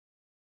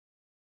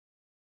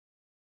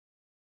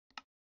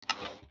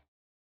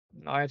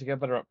I had to get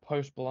better at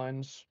post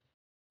blinds.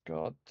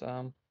 God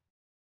damn.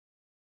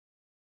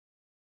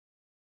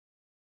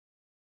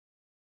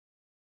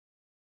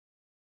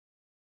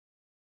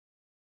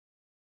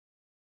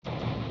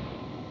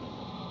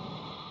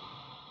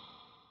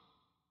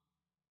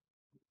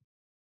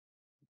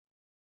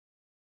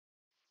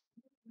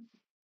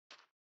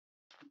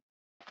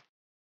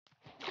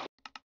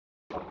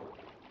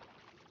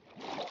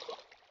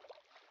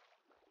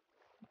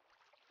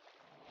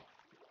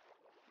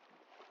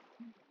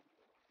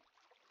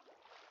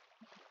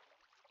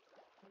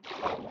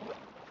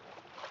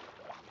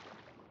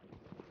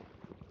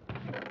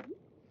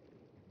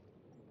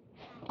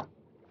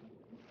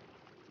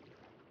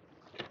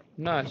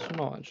 No, it's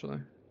not actually.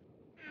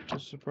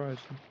 Just surprising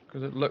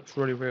because it looks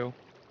really real.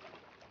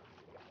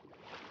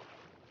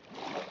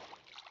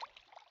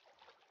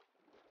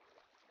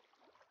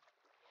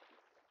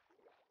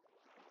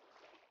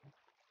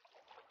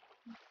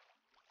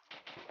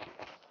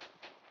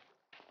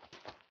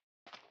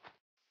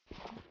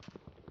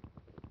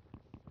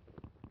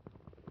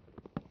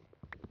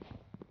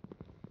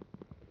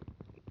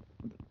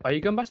 Are you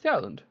going back to the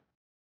island?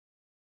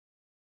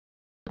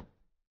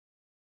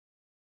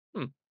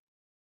 Hmm.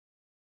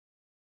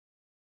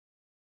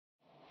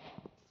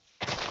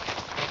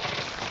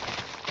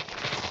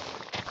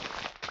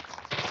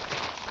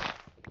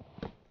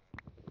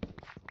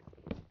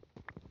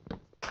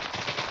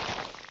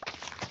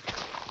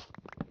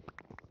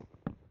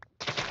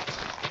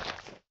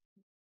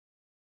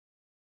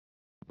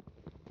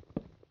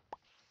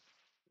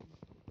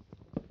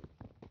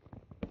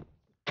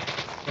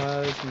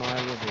 Where's my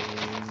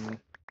ravine?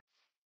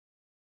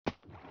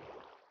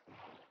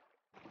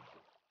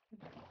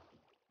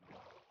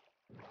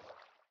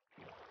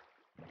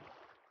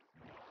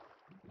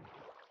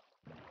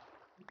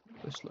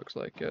 This looks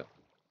like it.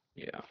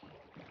 Yeah.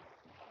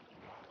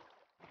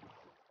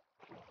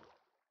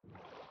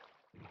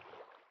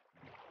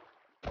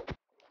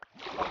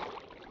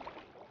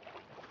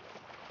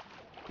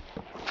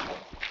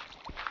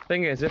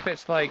 Thing is, if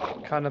it's like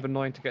kind of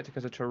annoying to get to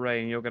because of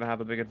terrain, you're gonna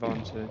have a big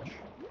advantage.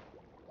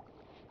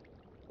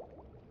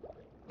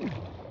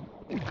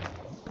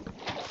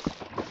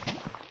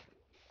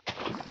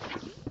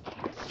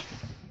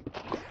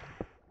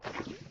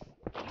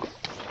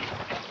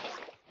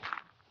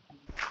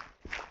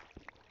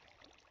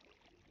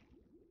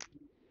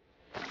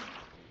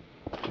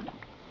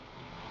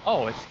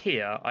 Oh, it's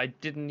here. I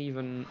didn't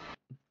even.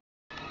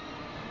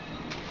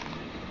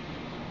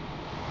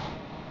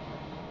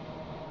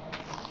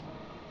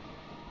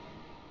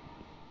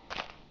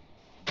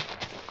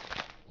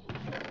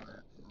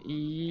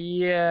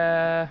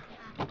 Yeah.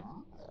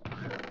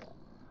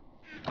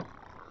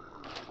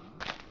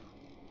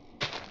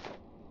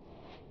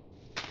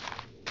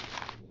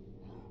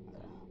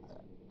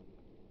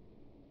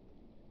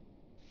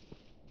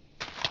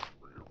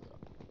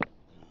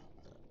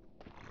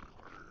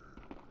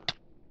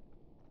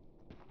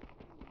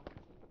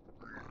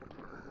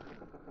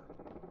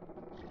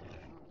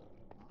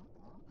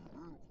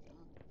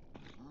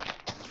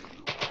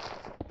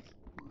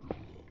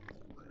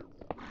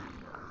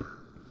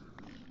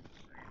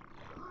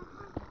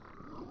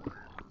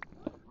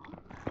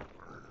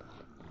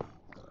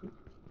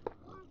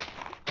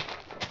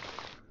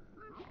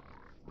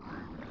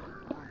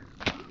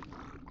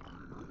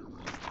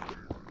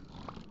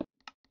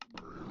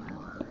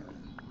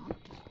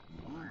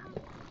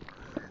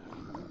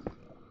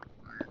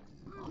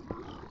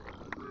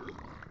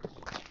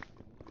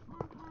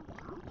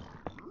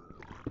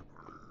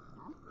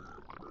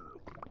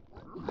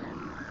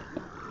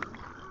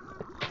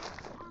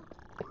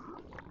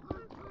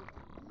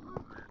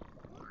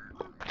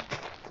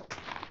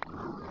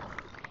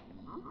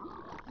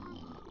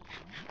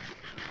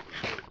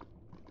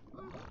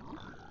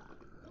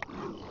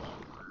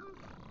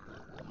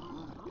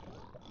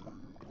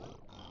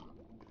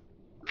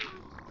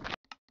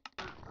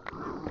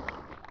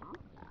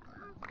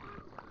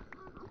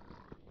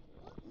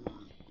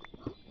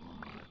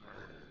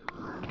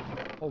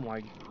 Oh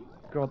my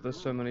god, there's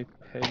so many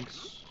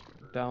pigs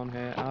down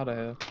here. Out of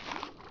here.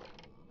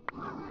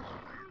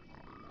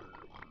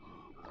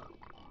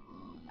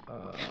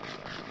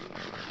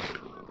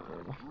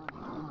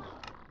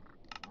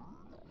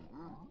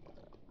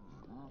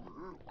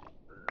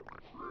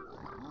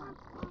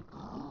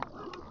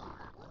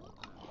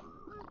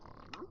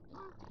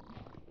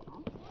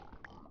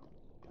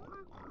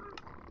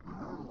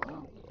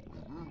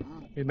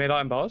 You made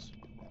iron bars?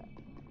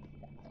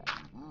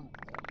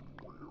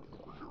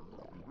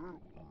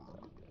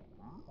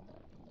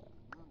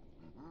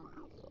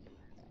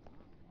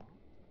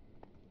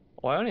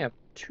 Oh, I only have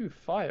 2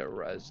 fire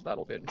res.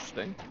 That'll be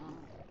interesting.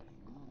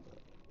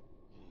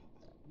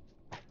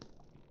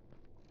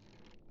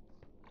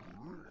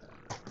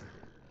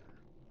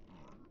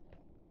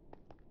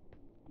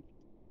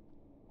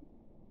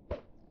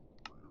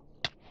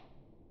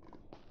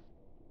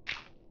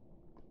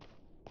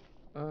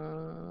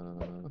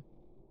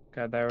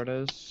 Okay, there it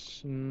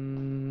is.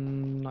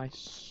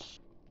 Nice.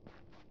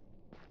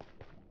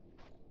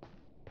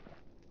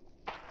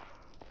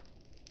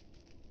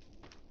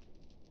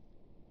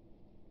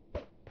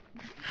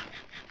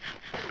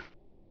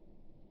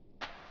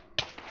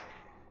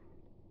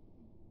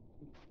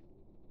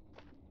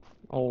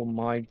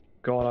 my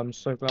god, I'm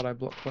so glad I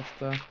block pushed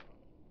there.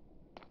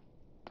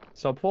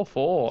 Sub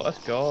 4-4, let's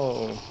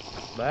go.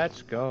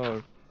 Let's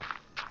go.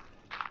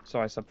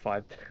 Sorry, sub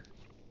 5.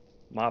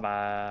 My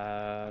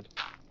bad.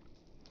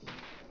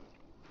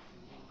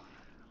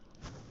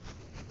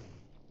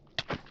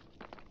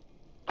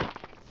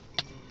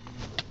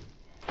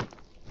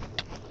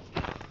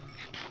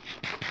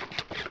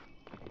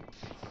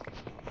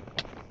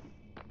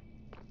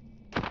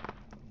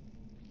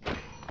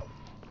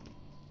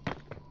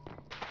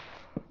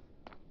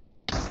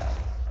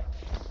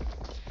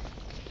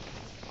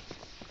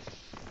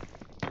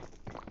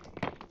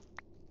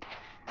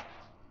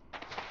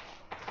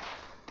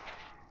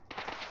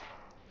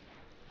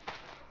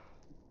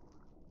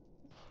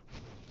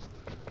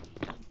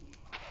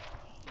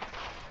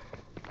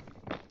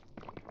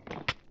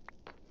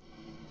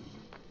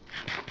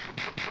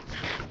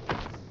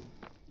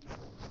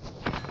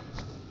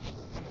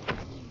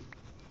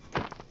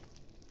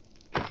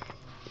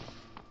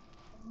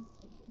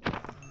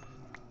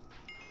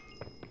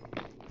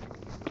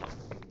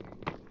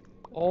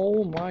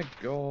 Oh my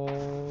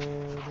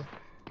god.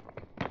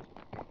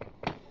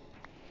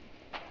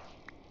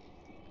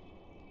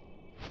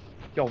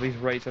 Yo, these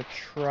raids are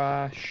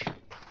trash.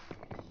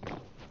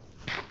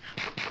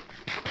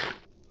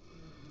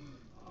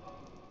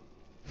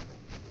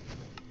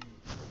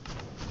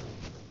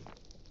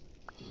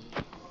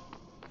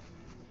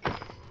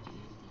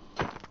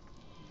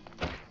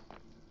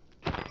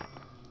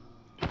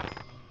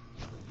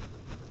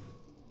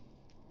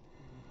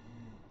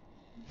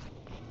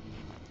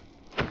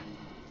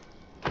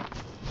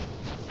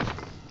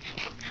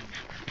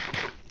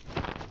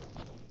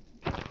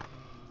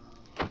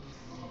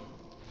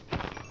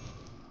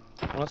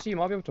 Honestly, you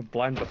might be able to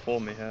blind before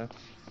me here.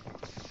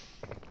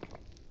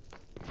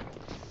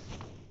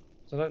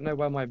 So I don't know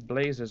where my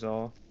blazes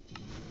are.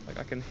 Like,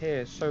 I can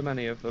hear so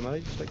many of them. Are they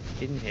just, like,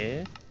 in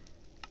here?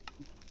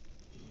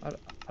 I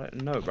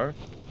don't know, bro.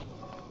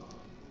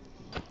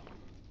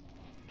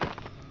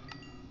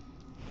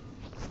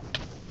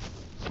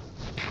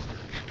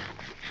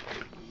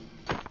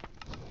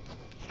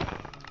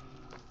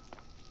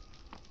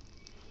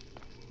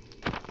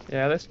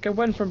 Yeah, this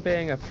went from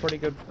being a very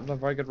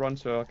good run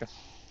to like a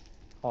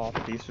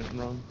half decent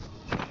run.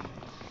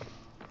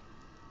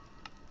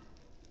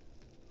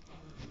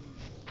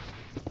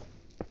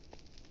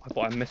 I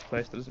thought I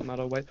misplaced, it doesn't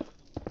matter, wait.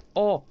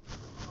 Oh!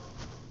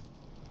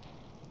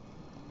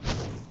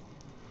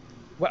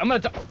 Wait, I'm gonna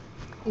die!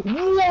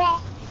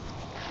 What?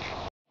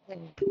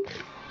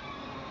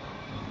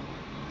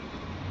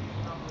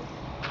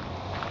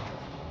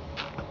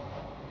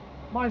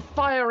 My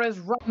fire has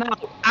run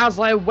out as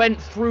I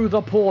went through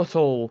the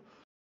portal!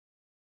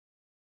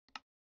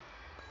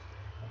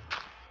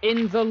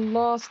 In the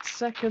last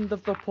second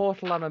of the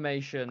portal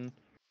animation.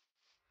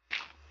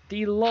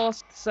 The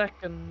last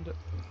second.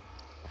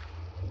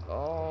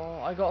 Oh,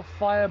 I got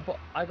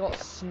I got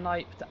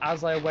sniped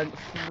as I went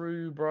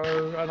through,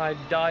 bro, and I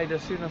died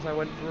as soon as I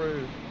went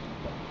through.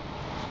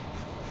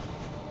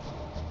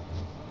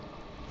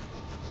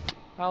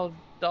 How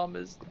dumb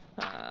is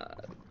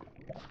that?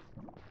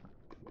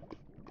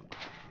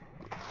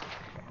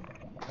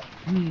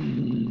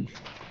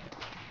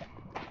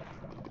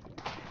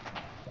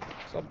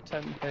 Sub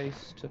 10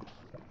 pace to...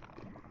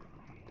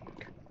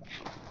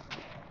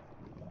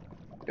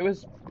 It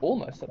was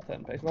almost sub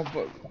 10 pace. What's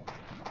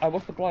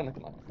the blind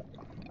looking like?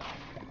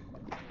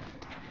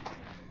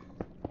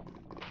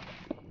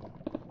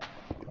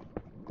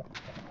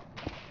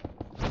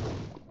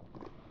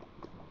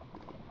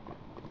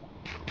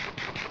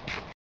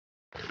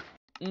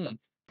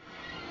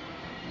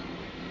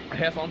 I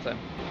hear Fontaine.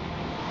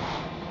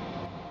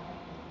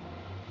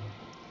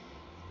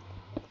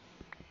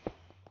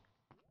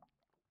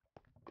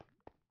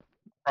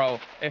 Bro,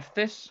 if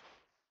this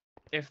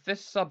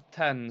sub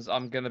 10s,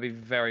 I'm gonna be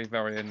very,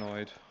 very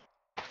annoyed.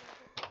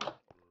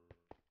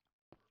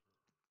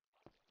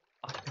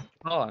 I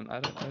don't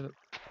know.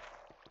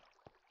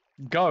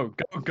 Go,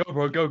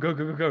 bro,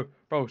 go.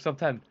 Bro, sub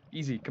 10.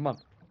 Easy, come on.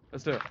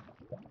 Let's do it.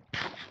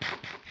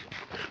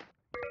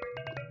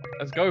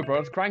 Let's go, bro.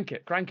 Let's crank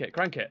it.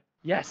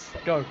 Yes,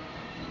 go.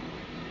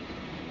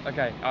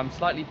 Okay, I'm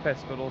slightly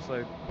pissed, but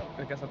also,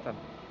 I guess sub 10.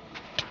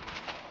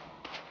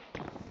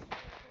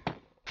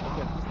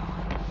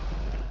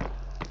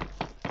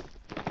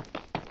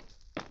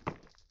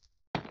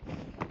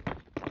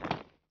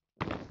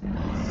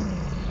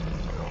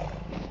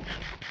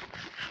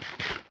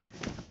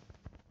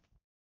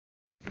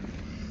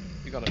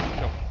 You got it.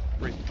 Go.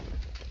 Breathe.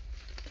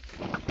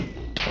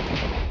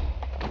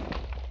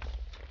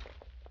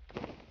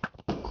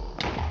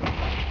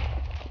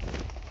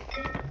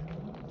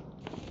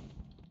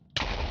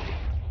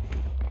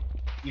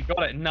 You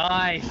got it.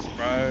 Nice,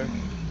 bro.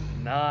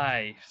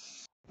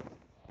 Nice.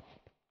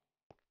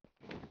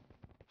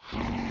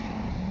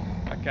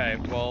 Okay,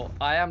 well,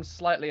 I am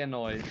slightly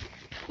annoyed.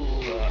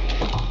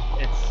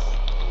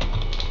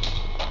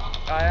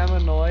 I am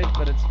annoyed,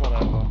 but it's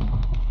whatever.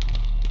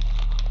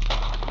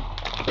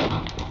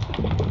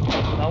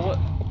 Now what?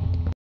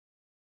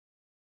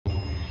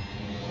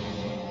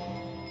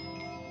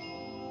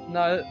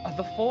 No,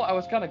 before I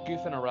was kind of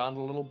goofing around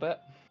a little bit.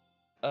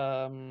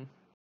 I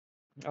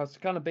was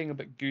kind of being a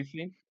bit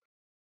goofy.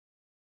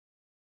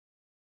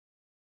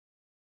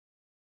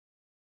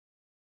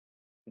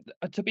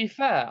 To be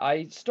fair,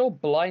 I still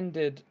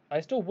blinded. I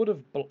still would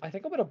have. I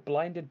think I would have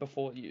blinded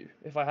before you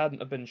if I hadn't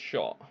have been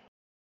shot.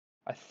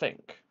 I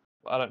think.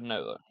 I don't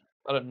know though.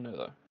 I don't know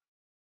though.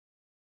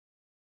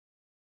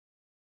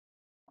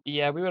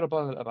 Yeah, we would have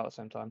blinded at about the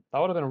same time. That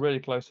would have been really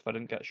close if I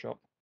didn't get shot.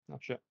 Oh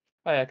shit.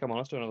 Oh yeah, come on,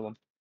 let's do another one.